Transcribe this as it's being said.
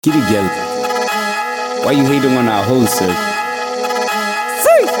Get it together. Why you hating on our hoes, sir?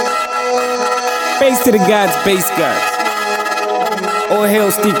 See? Bass to the gods, bass gods. All hail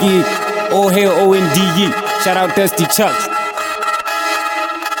Sticky, all hail ONDE. Shout out Dusty Chucks.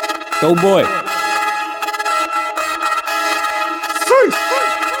 Go boy.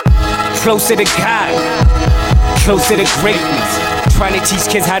 Closer to God, closer to greatness. Trying to teach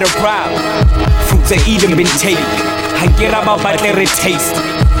kids how to rap. Fruits of Eden been taken. I get up about their taste.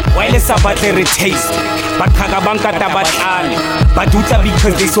 While it's about their taste. Bakagabanka tabatali. Baduta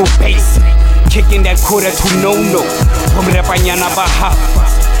because they so basic. Kicking that quarter to no-no. Pumrepanyana baha.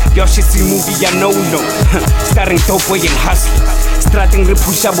 Yo shitsi movie ya no-no. Starring dope boy and hustler. Starting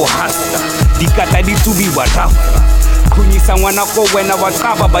repushable hustler. Dikata di tubi wa rafa. Kunyisa ngwana ko wena wa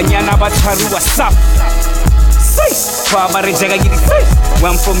kaba banyana batshari wa sap.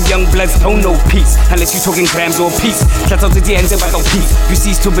 Where I'm from, young bloods don't know peace unless you talking grams or peace. That's out the day and about no peace. You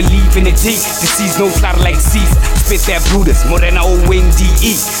cease to believe in the D. Disease no cloud like Caesar. Spit that Brutus, Morena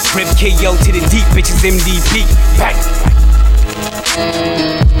ONDE. Prep KO to the deep, bitches MDP. Back.